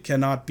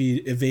cannot be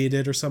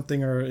evaded or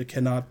something, or it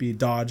cannot be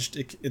dodged.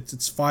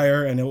 It's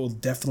fire, and it will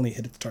definitely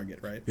hit its target,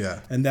 right?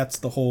 Yeah. And that's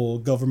the whole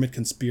government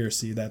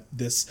conspiracy, that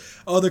this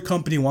other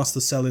company wants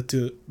to sell it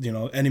to, you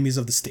know, enemies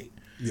of the state.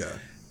 Yeah.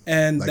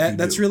 And like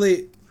that's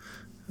really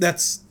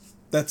that's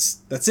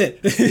it.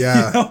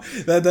 Yeah. You know?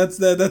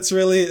 That's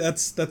really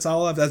that's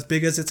all as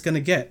big as it's gonna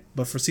get.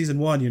 But for season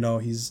 1, you know,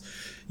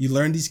 you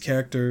learn these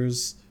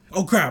characters.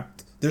 Oh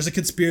crap, there's a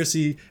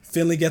conspiracy.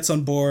 Finley gets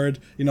on board,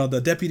 you know,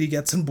 the deputy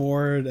gets on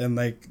board, and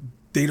like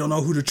they don't know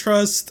who to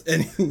trust,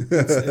 and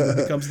it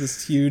becomes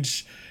this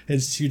huge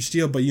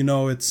deal. But you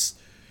know, it's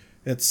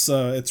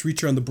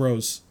Reacher and the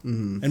Bros,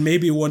 and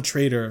maybe one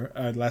traitor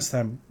last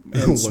time,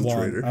 and Swan.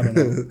 Traitor. I don't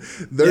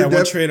know.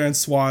 One traitor and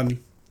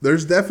Swan.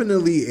 There's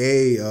definitely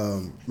a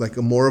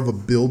more of a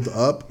build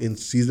up in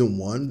season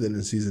 1 than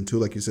in season 2.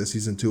 Like you said,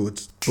 season 2,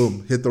 it's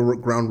boom, hit the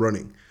ground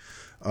running.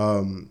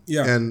 And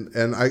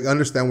I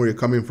understand where you're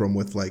coming from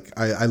with, like,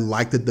 I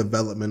like the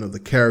development of the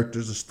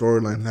characters, the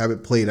storyline, have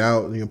it played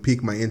out, you know,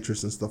 pique my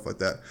interest and stuff like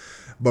that.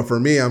 But for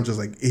me, I'm just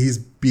like, he's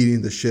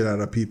beating the shit out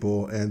of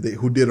people, and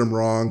who did him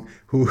wrong,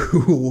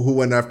 who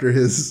went after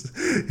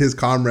his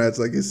comrades,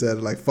 like you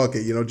said, like, fuck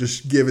it, you know,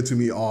 just give it to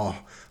me all.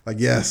 Like,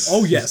 yes.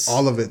 Oh, yes.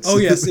 All of it. Oh,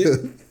 yes.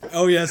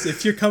 Yes.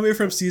 If you're coming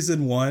from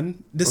season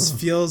 1, this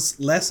feels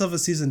less of a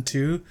season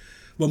 2,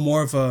 but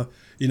more of a,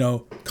 you know,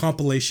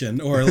 compilation,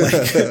 or like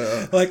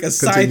a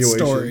side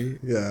story.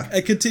 Yeah.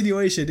 A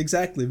continuation,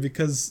 exactly,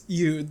 because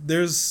you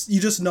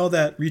just know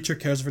that Reacher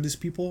cares for these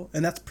people,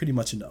 and that's pretty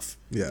much enough.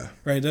 Yeah.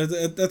 Right?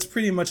 That's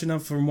pretty much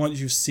enough from what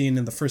you've seen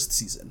in the first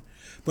season.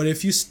 But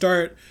if you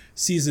start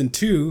season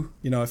 2,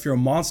 you know, if you're a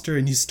monster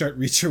and you start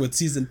Reacher with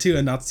season 2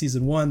 and not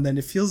season 1, then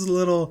it feels a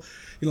little,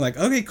 you're like,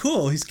 okay,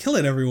 cool, he's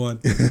killing everyone.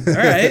 All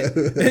right.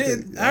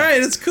 All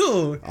right, it's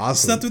cool.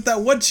 Awesome. Except with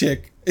that one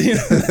chick. You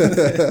know? And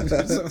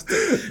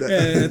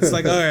it's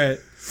like, all right.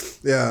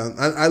 Yeah,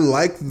 I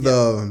like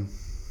the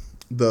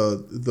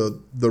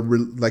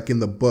like in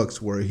the books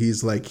where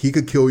he's like, he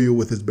could kill you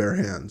with his bare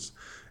hands,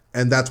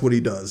 and that's what he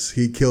does.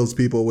 He kills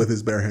people with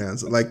his bare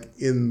hands. Like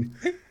in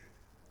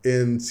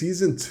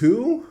season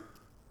 2,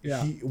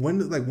 yeah.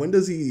 When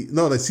does he?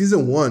 No, like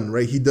season 1,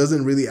 right? He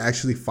doesn't really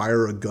actually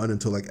fire a gun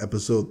until like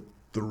episode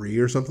 3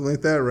 or something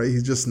like that, right?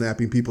 He's just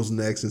snapping people's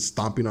necks and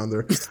stomping on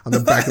the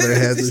back of their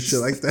heads and shit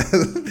like that.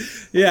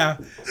 Yeah,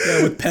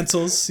 with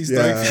pencils. He's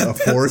a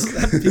fork.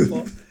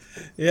 People.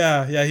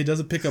 Yeah, he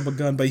doesn't pick up a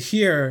gun, but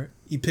here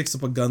he picks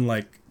up a gun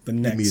like the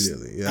next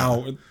immediately. Yeah.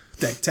 hour.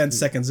 like 10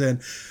 seconds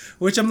in,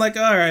 which I'm like,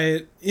 all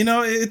right, you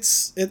know,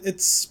 it's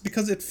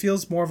because it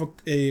feels more of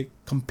a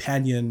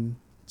companion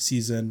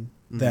season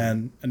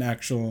than an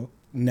actual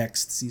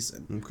next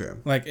season. Okay.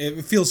 Like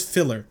it feels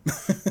filler.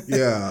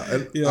 Yeah.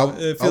 And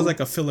it feels like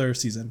a filler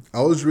season.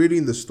 I was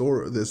reading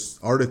this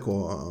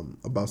article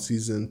about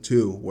season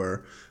 2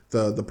 where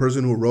the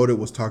person who wrote it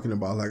was talking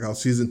about like how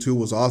season 2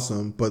 was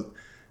awesome, but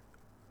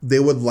they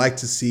would like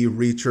to see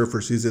Reacher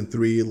for season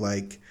 3,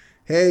 like,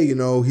 hey, you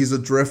know, he's a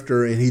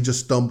drifter and he just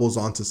stumbles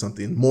onto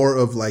something more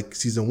of like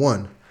season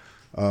 1.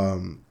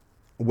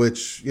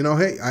 Which, you know,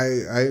 hey,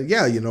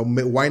 yeah, you know,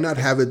 why not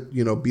have it,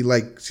 you know, be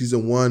like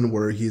season 1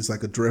 where he's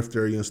like a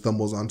drifter, you know,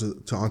 stumbles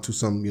onto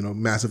some, you know,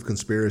 massive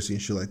conspiracy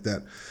and shit like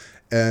that.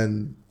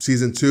 And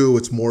season 2,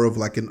 it's more of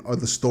like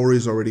the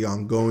story's already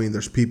ongoing.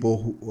 There's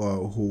people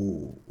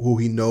who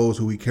he knows,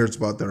 who he cares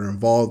about that are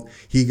involved.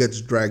 He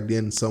gets dragged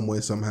in some way,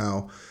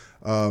 somehow.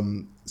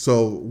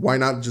 So why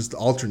not just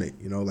alternate,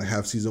 you know, like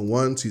have season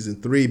 1,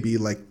 season 3 be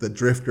like the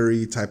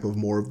driftery type of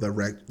more of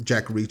the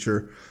Jack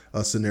Reacher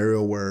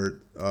scenario where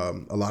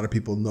a lot of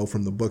people know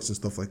from the books and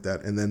stuff like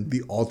that. And then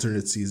the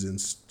alternate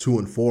seasons 2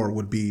 and 4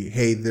 would be,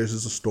 hey, there's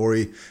just a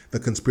story. The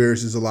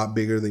conspiracy is a lot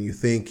bigger than you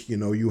think. You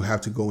know, you have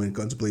to go in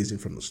guns blazing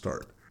from the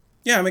start.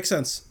 Yeah, it makes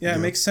sense. Yeah, it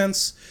makes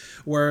sense.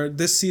 Where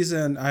this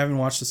season, I haven't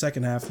watched the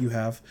second half, you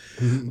have,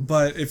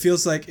 but it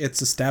feels like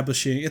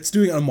it's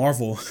doing a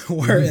Marvel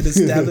where it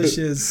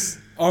establishes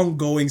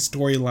ongoing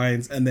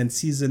storylines, and then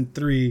season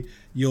 3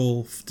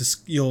 you'll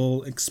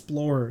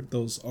explore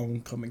those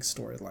oncoming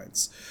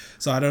storylines.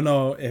 So I don't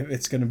know if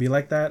it's going to be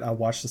like that. I'll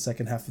watch the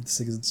second half of the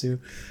season 2,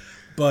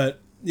 but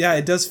yeah,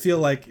 it does feel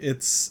like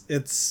it's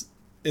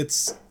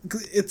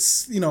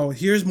you know,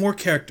 here's more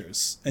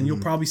characters, and you'll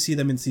probably see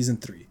them in season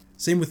 3.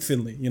 Same with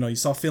Finley. You know, you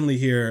saw Finley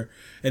here,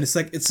 and it's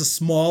like it's a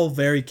small,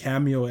 very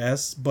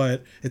cameo-esque,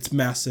 but it's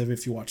massive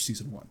if you watch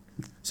season 1.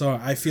 So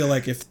I feel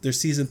like if there's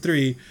season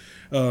 3,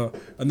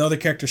 another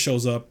character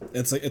shows up,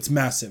 it's like it's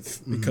massive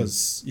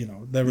because you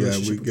know that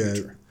relationship. Yeah,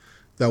 we get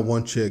that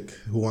one chick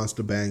who wants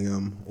to bang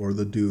him, or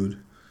the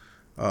dude,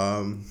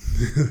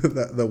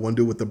 that one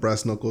dude with the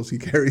brass knuckles he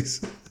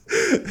carries.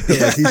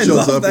 Yeah,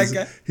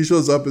 like he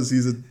shows up in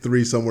season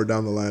 3 somewhere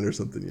down the line or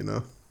something, you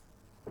know.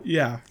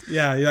 Yeah,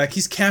 like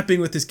he's camping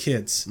with his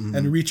kids,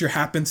 and Reacher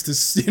happens to,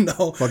 you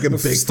know, fucking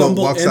Bigfoot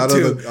walks out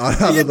of the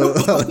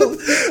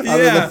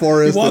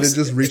forest, and it's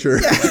just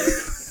Reacher. Yeah.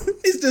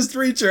 He's just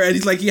Reacher, and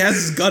he's like, he has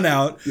his gun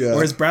out,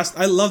 or his brass.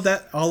 I love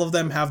that all of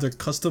them have their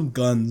custom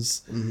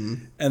guns,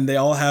 and they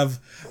all have,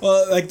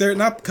 well, like they're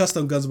not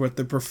custom guns, but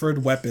they're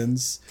preferred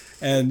weapons.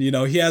 And you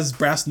know, he has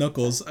brass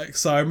knuckles.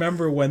 So I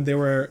remember when they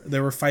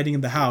were fighting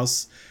in the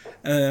house.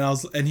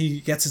 And he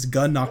gets his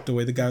gun knocked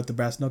away, the guy with the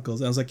brass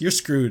knuckles. And I was like, you're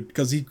screwed,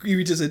 because he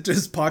reaches into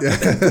his pocket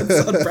and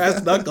puts on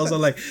brass knuckles.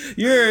 I'm like,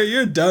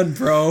 you're done,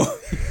 bro.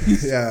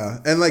 Yeah,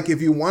 and like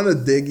if you want to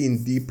dig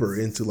in deeper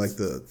into like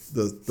the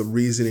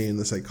reasoning and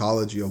the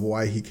psychology of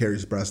why he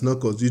carries brass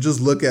knuckles, you just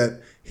look at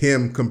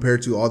him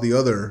compared to all the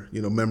other,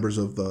 you know, members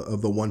of the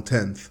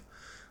 110th.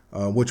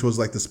 Which was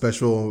like the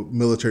special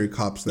military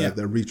cops that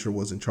Reacher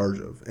was in charge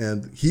of,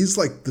 and he's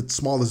like the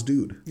smallest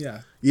dude.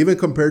 Yeah, even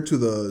compared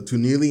to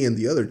Neely and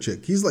the other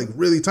chick, he's like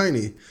really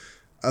tiny.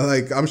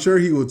 Like I'm sure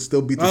he would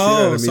still beat the shit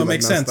out of me. So it like,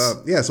 makes sense.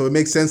 Yeah, so it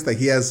makes sense that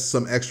he has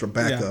some extra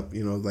backup.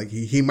 You know, like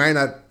he might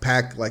not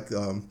pack like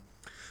a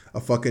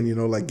fucking, you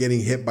know, like getting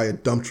hit by a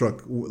dump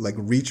truck like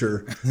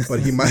Reacher, but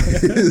he might.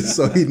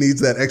 So he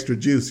needs that extra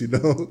juice, you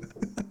know.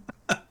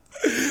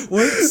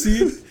 One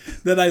scene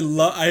that I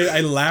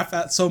laugh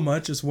at so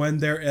much is when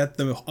they're at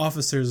the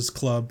officers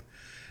club,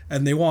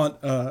 and they want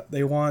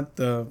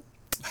the,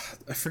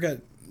 I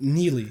forget,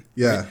 Neely.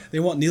 Yeah. Right? They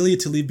want Neely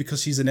to leave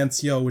because she's an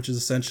NCO, which is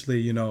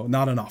essentially, you know,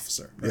 not an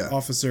officer. Right? Yeah.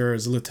 Officer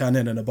is a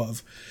lieutenant and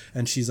above,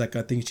 and she's like,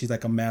 I think she's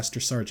like a master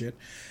sergeant.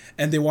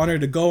 And they want her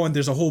to go, and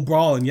there's a whole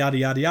brawl and yada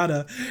yada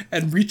yada.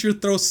 And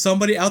Reacher throws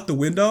somebody out the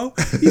window.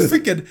 He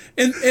freaking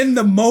in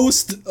the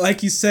most,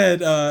 like you said,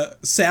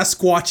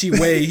 Sasquatchy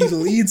way. He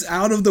leans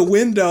out of the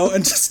window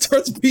and just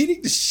starts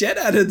beating the shit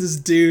out of this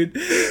dude.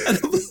 And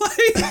I'm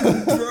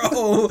like,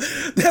 bro,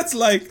 that's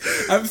like,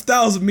 if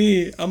that was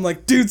me, I'm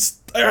like, dude,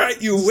 all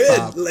right, you win.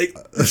 Stop. Like,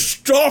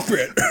 stop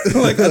it.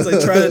 Like, as I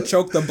try to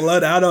choke the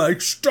blood out of it, like,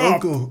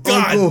 stop.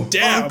 God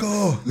damn.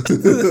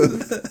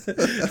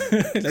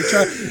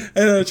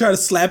 And I try to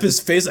slap his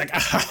face, like, ah,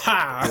 ha,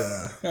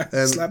 ha.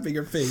 Yeah. Slapping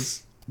your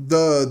face.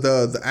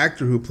 The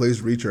actor who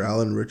plays Reacher,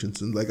 Alan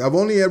Richardson, like, I've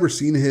only ever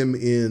seen him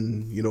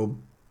in, you know,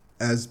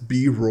 as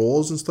B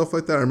roles and stuff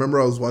like that. I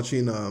remember I was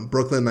watching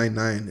Brooklyn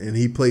Nine-Nine, and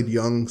he played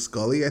young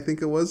Scully, I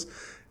think it was.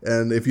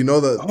 And if you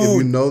know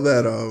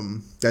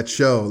that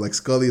show, like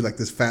Scully, like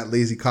this fat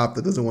lazy cop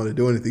that doesn't want to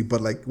do anything, but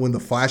like when the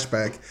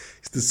flashback,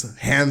 it's this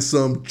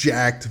handsome,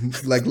 jacked,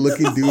 like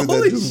looking dude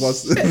that just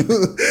wants to.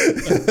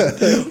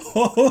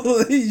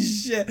 Holy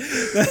shit!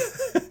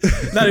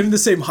 Not even the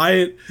same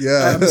height.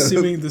 Yeah, I'm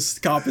assuming this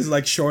cop is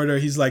like shorter.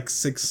 He's like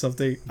 6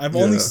 something. I've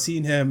only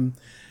seen him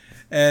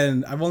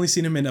in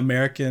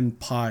American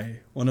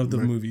Pie, one of the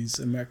movies,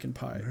 American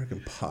Pie.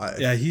 American Pie.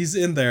 Yeah, he's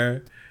in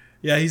there.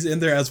 Yeah, he's in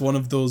there as one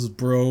of those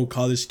bro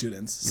college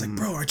students. It's like,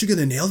 bro, aren't you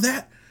gonna nail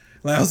that?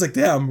 Like, I was like,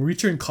 damn,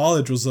 Reacher in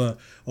college was a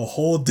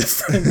whole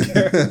different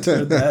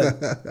character.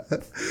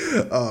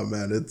 Oh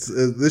man,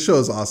 this show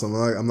is awesome.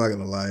 I'm not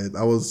gonna lie.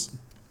 I was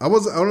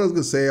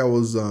gonna say I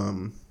was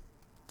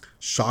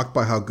shocked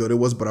by how good it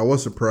was, but I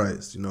was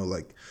surprised. You know,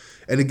 like,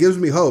 and it gives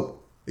me hope.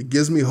 It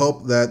gives me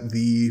hope that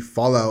the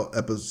Fallout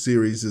episode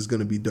series is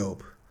gonna be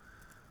dope.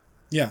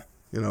 Yeah.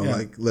 You know, yeah,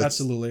 like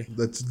absolutely.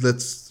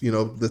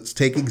 Let's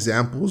take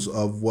examples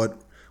of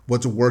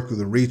what's worked with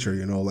the Reacher.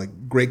 You know,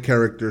 like great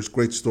characters,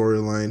 great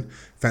storyline,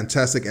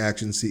 fantastic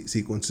action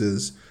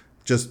sequences.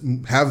 Just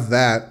have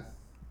that.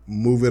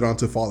 Move it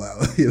onto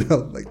Fallout. You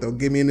know, like don't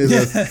give me any of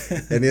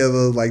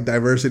the like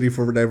diversity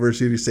for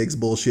diversity's sakes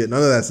bullshit.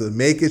 None of that. So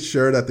make it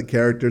sure that the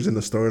characters and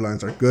the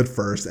storylines are good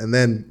first, and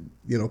then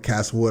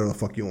cast whatever the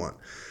fuck you want.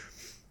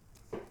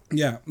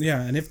 Yeah,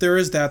 and if there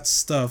is that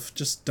stuff,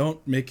 just don't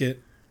make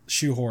it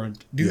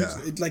shoehorned.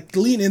 Like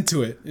lean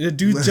into it.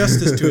 Do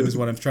justice to it is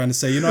what I'm trying to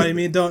say. You know what I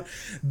mean? Don't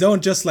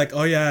just like,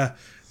 oh yeah,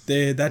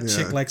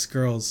 chick likes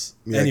girls.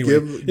 Yeah,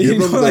 anyway, give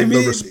them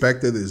the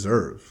respect they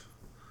deserve.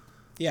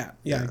 Yeah,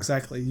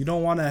 exactly. You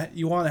want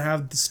to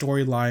have the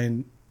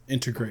storyline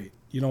integrate.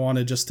 You don't want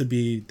it just to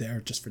be there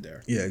just for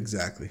there. Yeah,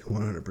 exactly.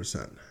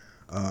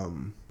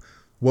 100%.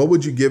 What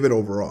would you give it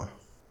overall?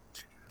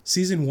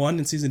 Season 1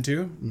 and season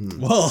 2?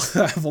 Well,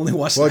 I've only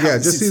watched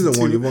just season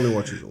 1. You've only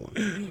watched season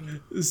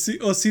 1.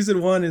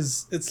 Season 1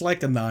 it's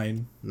like a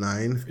 9.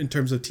 9? In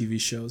terms of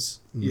TV shows.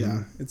 Mm-hmm.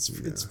 Yeah.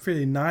 It's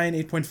pretty 9,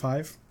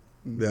 8.5.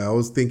 Yeah, I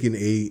was thinking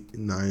 8,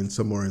 9,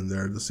 somewhere in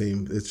there. The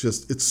same.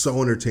 It's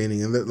so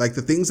entertaining. And like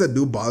the things that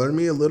do bother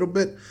me a little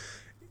bit,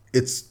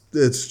 it's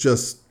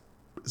just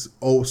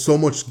so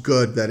much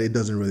good that it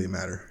doesn't really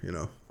matter, you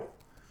know?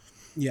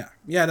 Yeah,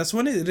 that's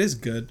when it is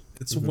good.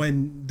 It's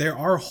when there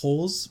are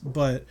holes,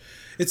 but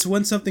it's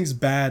when something's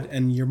bad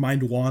and your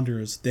mind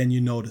wanders, then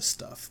you notice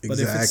stuff. But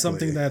if it's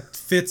something that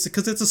fits,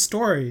 because it's a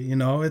story,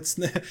 it's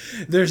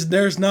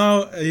there's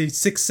now a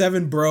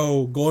 6'7"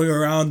 bro going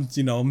around,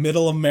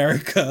 middle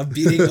America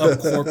beating up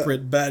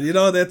corporate bad.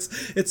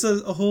 It's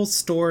a whole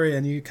story,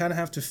 and you kind of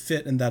have to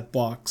fit in that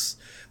box.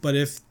 But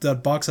if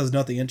that box has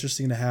nothing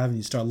interesting to have, and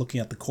you start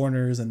looking at the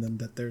corners, and then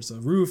that there's a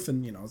roof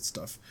and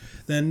stuff,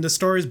 then the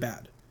story's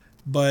bad.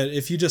 But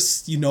if you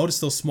just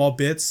notice those small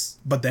bits,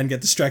 but then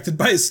get distracted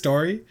by his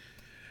story,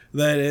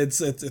 then it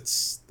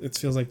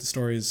feels like the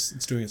story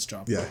it's doing its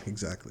job. Yeah,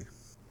 exactly.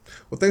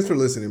 Well, thanks for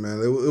listening,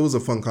 man. It was a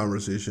fun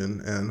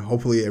conversation, and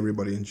hopefully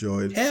everybody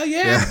enjoyed. Hell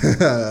yeah!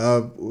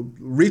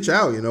 Reach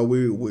out.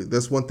 We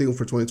that's one thing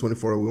for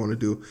 2024 we want to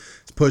do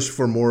is push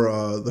for more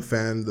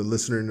the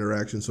listener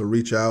interaction. So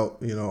reach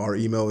out. Our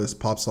email is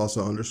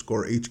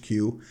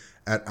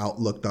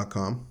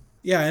popsalsa_HQ@outlook.com.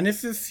 Yeah, and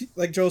if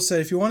like Joe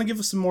said, if you want to give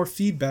us some more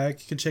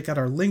feedback, you can check out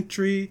our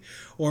Linktree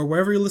or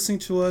wherever you're listening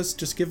to us.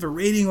 Just give a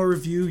rating or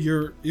review.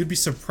 You'd be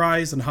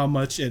surprised on how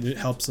much it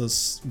helps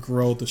us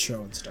grow the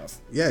show and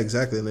stuff. Yeah,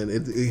 exactly, and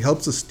it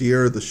helps us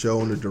steer the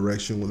show in the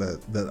direction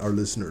that our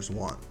listeners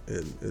want.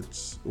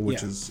 Is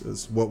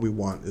what we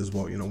want. Is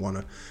what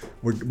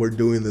we're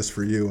doing this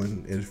for you,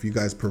 and if you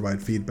guys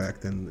provide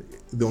feedback, then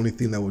the only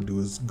thing that would do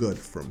is good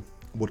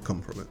would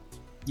come from it.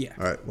 Yeah.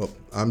 All right. Well,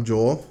 I'm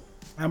Joel.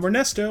 I'm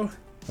Ernesto.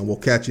 And we'll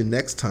catch you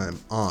next time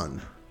on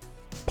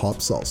Pop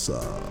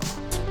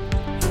Salsa.